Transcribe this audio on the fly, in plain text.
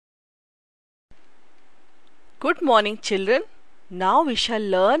Good morning, children. Now we shall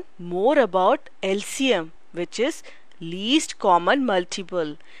learn more about LCM, which is least common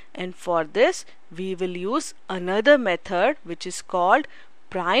multiple. And for this, we will use another method which is called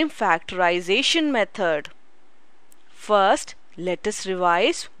prime factorization method. First, let us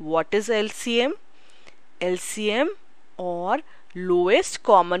revise what is LCM. LCM, or lowest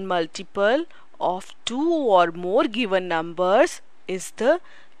common multiple of two or more given numbers, is the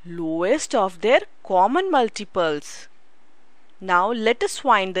lowest of their common multiples. Now let us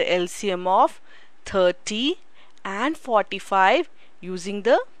find the LCM of 30 and 45 using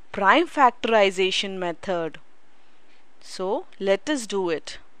the prime factorization method. So let us do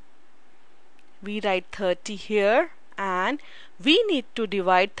it. We write 30 here and we need to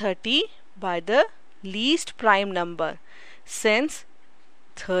divide 30 by the least prime number. Since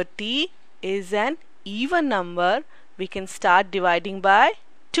 30 is an even number, we can start dividing by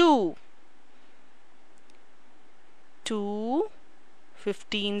 2. 2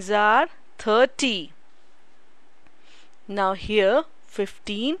 15s are 30. Now here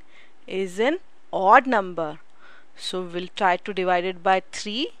 15 is an odd number, so we'll try to divide it by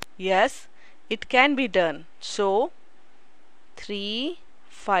 3. Yes, it can be done. So 3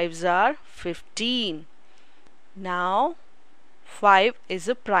 5s are 15. Now 5 is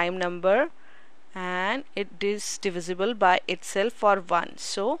a prime number and it is divisible by itself for 1.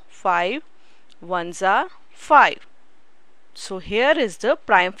 So 5 1s are 5. So here is the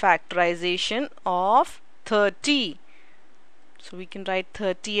prime factorization of 30. So we can write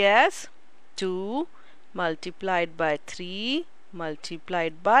 30 as 2 multiplied by 3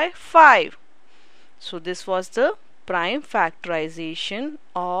 multiplied by 5. So this was the prime factorization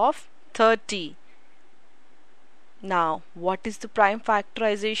of 30. Now what is the prime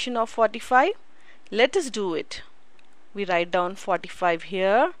factorization of 45? Let us do it. We write down 45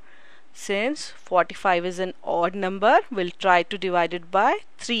 here. Since 45 is an odd number, we'll try to divide it by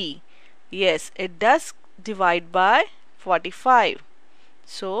 3. Yes, it does divide by 45.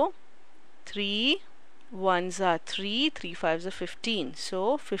 So 3 1s are 3, 3 5s are 15.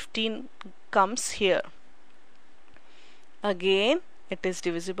 So 15 comes here. Again, it is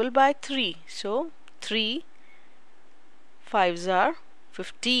divisible by 3. So 3 5s are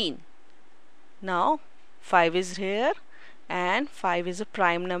 15. Now 5 is here and 5 is a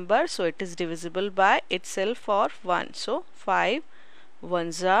prime number, so it is divisible by itself for 1. So 5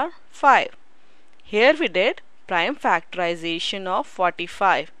 1s are 5. Here we did prime factorization of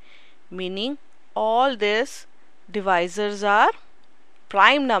 45, meaning all these divisors are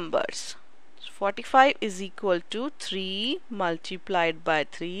prime numbers. 45 is equal to 3 multiplied by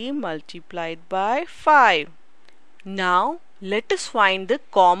 3 multiplied by 5. Now let us find the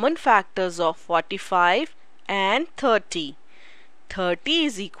common factors of 45 and 30. 30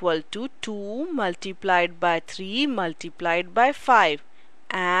 is equal to 2 multiplied by 3 multiplied by 5,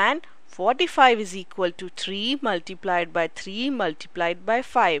 and 45 is equal to 3 multiplied by 3 multiplied by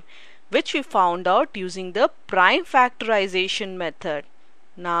 5, which we found out using the prime factorization method.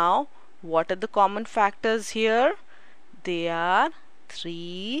 Now what are the common factors here? They are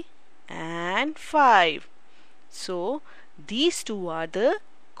 3 and 5. So these two are the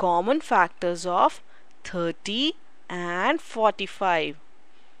common factors of 30 and 45.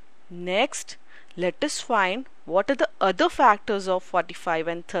 Next, let us find what are the other factors of 45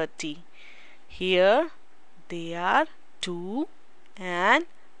 and 30. Here they are 2 and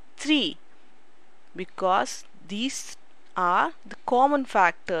 3, because these are the common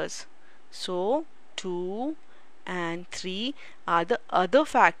factors. So 2 and 3 are the other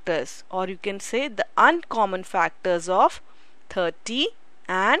factors, or you can say the uncommon factors of 30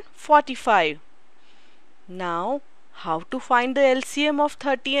 and 45. Now how to find the LCM of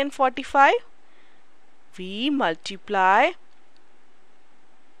 30 and 45? We multiply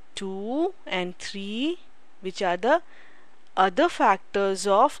 2 and 3, which are the other factors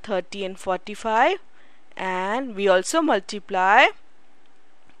of 30 and 45, and we also multiply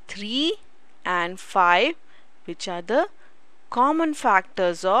 3 and 5, which are the common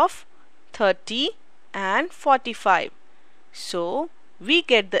factors of 30 and 45. So we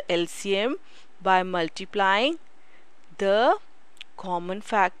get the LCM by multiplying the common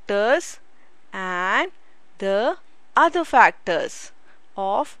factors and the other factors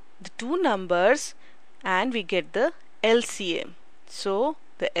of the two numbers, and we get the LCM. So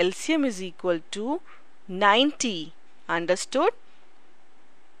the LCM is equal to 90. Understood?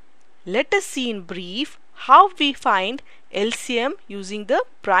 Let us see in brief how we find LCM using the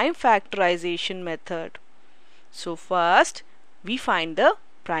prime factorization method. So first we find the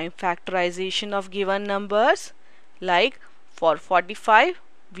prime factorization of given numbers. Like for 45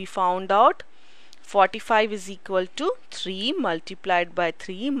 we found out 45 is equal to 3 multiplied by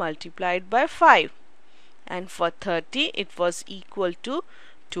 3 multiplied by 5. And for 30 it was equal to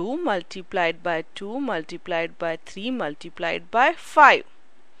 2 multiplied by 2 multiplied by 3 multiplied by 5.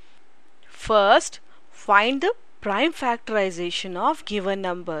 First, find the prime factorization of given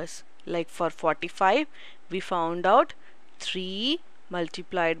numbers. Like for 45, we found out 3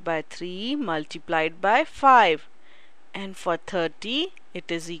 multiplied by 3 multiplied by 5. And for 30, it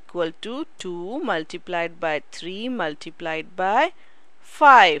is equal to 2 multiplied by 3 multiplied by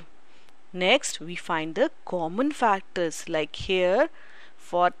 5. Next, we find the common factors. Like here,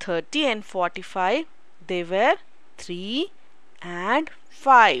 for 30 and 45, they were 3 and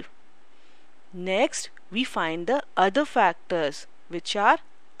 5. Next, we find the other factors which are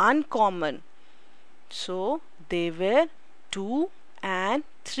uncommon. So, they were 2 and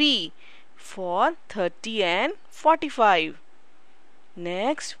 3 for 30 and 45.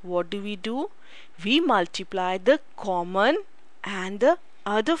 Next, what do? We multiply the common and the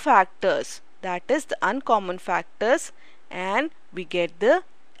other factors, that is the uncommon factors, and we get the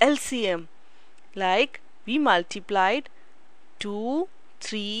LCM. Like we multiplied 2,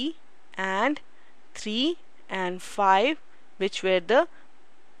 3 and 3 and 5, which were the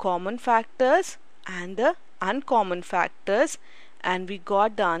common factors and the uncommon factors, and we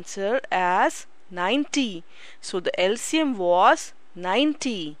got the answer as 90. So the LCM was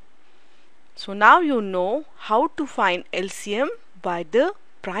 90. So now you know how to find LCM by the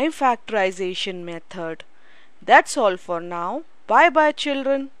prime factorization method. That's all for now. Bye bye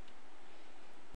children.